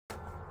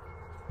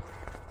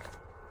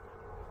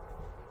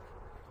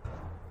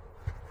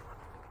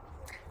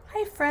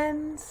Hi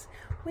friends,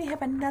 we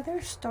have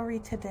another story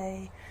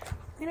today.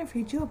 I'm going to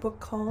read you a book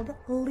called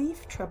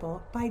Leaf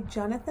Trouble by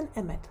Jonathan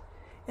Emmett,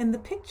 and the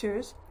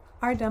pictures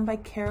are done by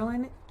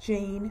Carolyn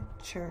Jane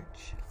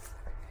Church.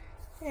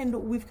 And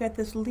we've got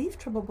this Leaf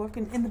Trouble book,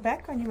 and in the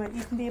background you might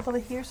even be able to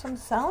hear some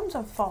sounds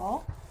of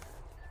fall.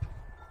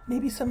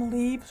 Maybe some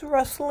leaves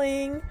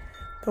rustling,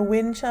 the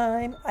wind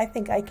chime. I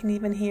think I can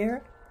even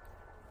hear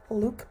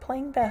Luke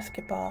playing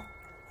basketball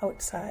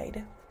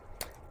outside.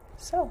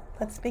 So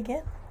let's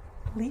begin.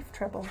 Leaf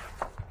Trouble.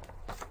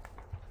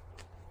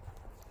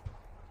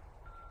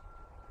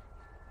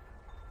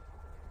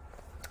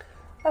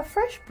 A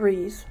fresh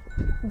breeze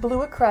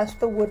blew across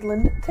the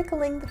woodland,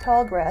 tickling the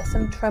tall grass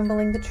and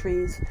trembling the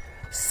trees.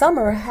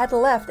 Summer had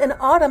left and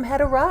autumn had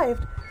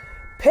arrived.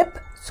 Pip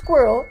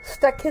Squirrel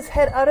stuck his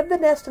head out of the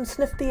nest and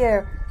sniffed the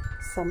air.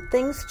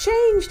 Something's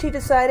changed, he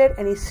decided,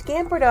 and he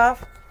scampered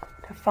off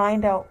to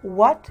find out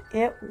what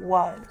it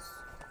was.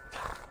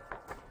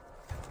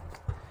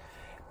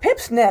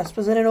 Pip's nest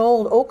was in an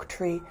old oak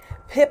tree.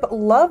 Pip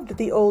loved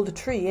the old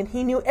tree, and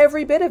he knew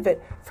every bit of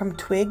it, from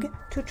twig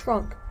to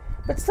trunk.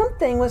 But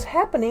something was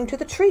happening to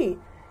the tree.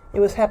 It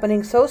was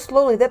happening so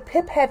slowly that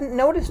Pip hadn't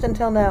noticed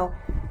until now.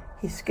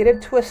 He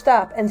skidded to a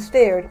stop and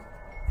stared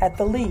at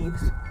the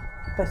leaves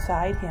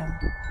beside him.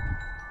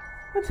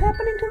 What's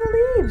happening to the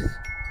leaves?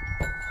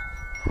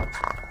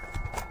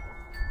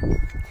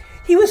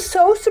 He was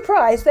so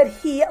surprised that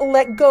he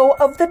let go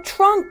of the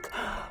trunk.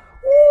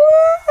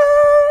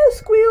 "Wah!"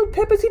 squealed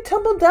Pip as he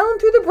tumbled down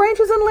through the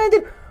branches and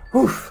landed,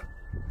 oof,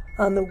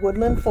 on the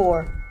woodland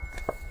floor.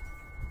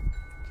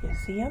 Do you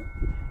see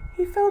him?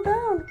 He fell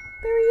down.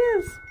 There he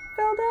is.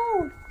 Fell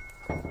down.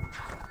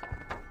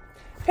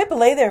 Pip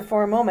lay there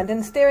for a moment,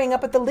 and staring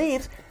up at the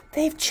leaves,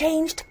 "They've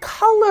changed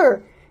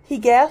color," he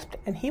gasped,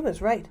 and he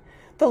was right.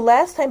 The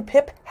last time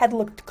Pip had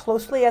looked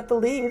closely at the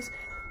leaves,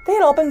 they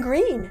had all been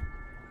green.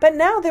 But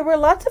now there were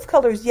lots of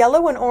colors,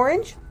 yellow and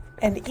orange,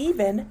 and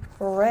even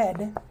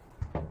red.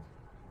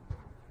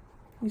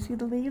 You see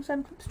the leaves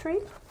on Pip's tree?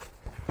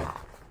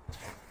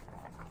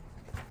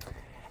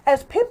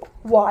 As Pip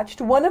watched,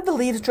 one of the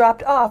leaves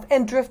dropped off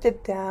and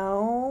drifted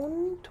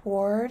down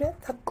toward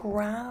the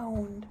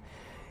ground.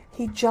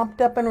 He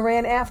jumped up and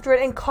ran after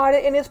it and caught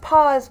it in his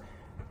paws.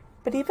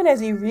 But even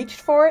as he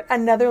reached for it,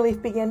 another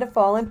leaf began to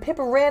fall, and Pip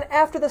ran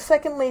after the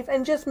second leaf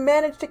and just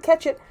managed to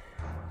catch it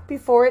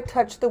before it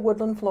touched the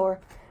woodland floor.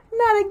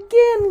 "Not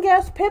again,"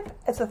 gasped Pip,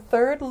 as a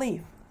third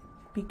leaf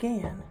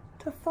began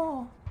to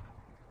fall.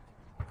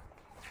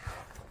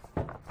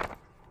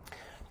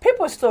 Pip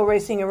was still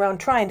racing around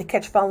trying to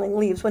catch falling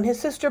leaves when his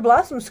sister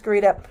Blossom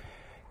scurried up.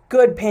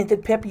 "Good,"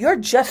 panted Pip. "You're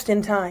just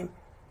in time."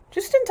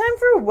 "Just in time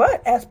for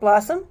what?" asked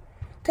Blossom.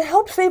 "To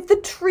help save the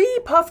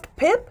tree," puffed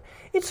Pip.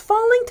 "It's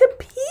falling to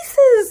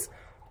pieces."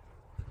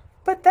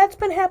 "But that's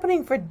been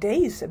happening for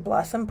days," said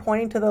Blossom,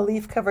 pointing to the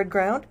leaf-covered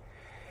ground.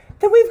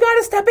 "Then we've got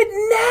to stop it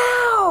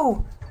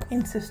now,"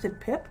 insisted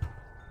Pip.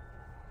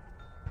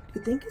 "Do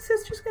you think his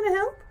sister's going to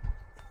help?"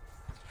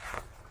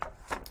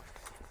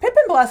 Pip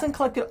and Blossom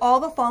collected all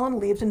the fallen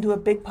leaves into a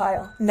big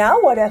pile.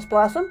 "Now what?" asked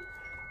Blossom.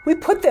 "We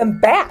put them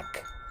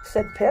back,"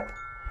 said Pip.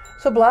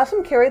 So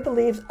Blossom carried the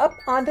leaves up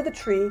onto the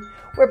tree,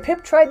 where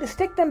Pip tried to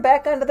stick them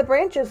back onto the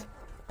branches.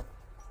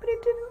 But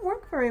it didn't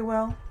work very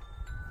well.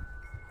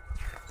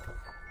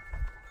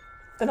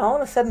 Then all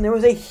of a sudden there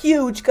was a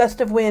huge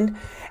gust of wind,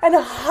 and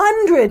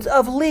hundreds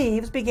of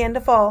leaves began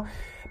to fall.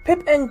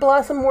 Pip and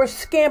Blossom were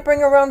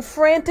scampering around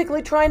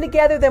frantically trying to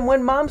gather them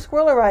when Mom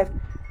Squirrel arrived.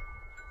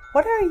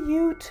 "What are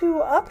you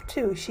two up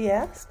to?" she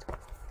asked.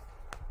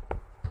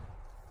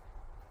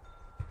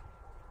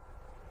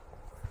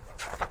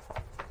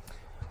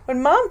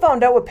 When Mom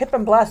found out what Pip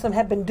and Blossom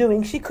had been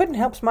doing, she couldn't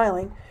help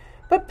smiling.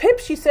 "But Pip,"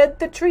 she said,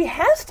 "the tree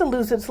has to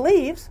lose its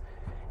leaves."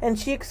 And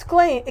she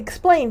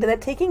explained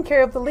that taking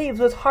care of the leaves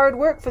was hard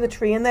work for the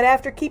tree, and that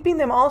after keeping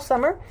them all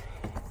summer,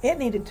 it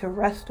needed to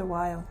rest a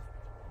while.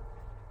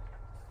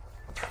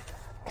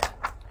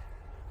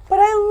 "But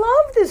I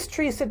love this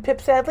tree," said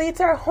Pip sadly. "It's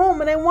our home,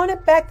 and I want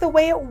it back the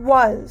way it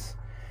was."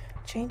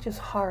 "Change is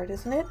hard,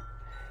 isn't it?"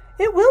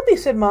 "It will be,"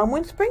 said Mom,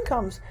 "when spring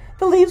comes.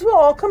 The leaves will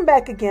all come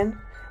back again.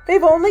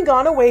 They've only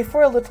gone away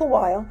for a little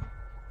while."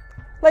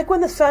 "Like when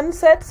the sun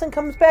sets and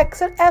comes back?"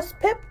 asked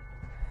Pip.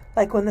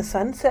 "Like when the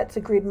sun sets,"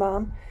 agreed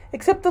Mom,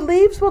 "except the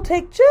leaves will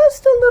take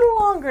just a little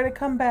longer to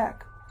come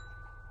back."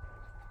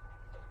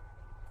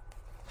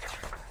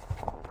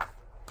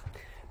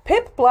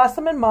 Pip,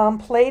 Blossom, and Mom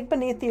played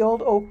beneath the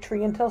old oak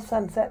tree until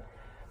sunset.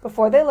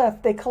 Before they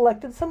left, they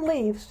collected some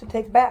leaves to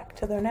take back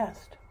to their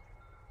nest.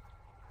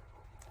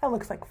 That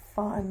looks like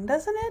fun,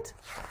 doesn't it?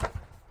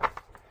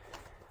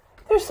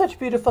 "They're such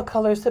beautiful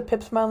colors," said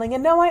Pip, smiling,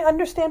 "and now I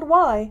understand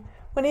why."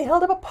 When he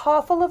held up a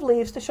paw full of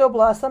leaves to show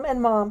Blossom and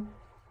Mom,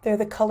 "They're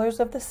the colors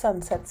of the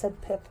sunset,"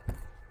 said Pip.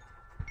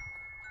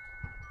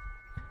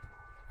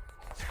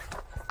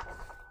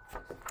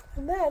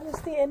 And that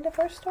is the end of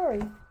our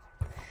story.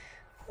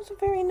 It was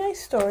a very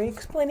nice story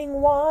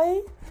explaining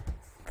why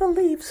the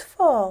leaves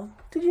fall.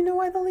 Did you know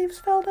why the leaves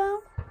fell down?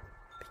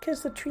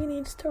 Because the tree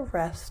needs to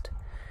rest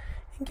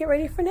and get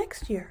ready for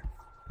next year.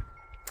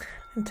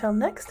 Until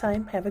next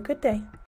time, have a good day.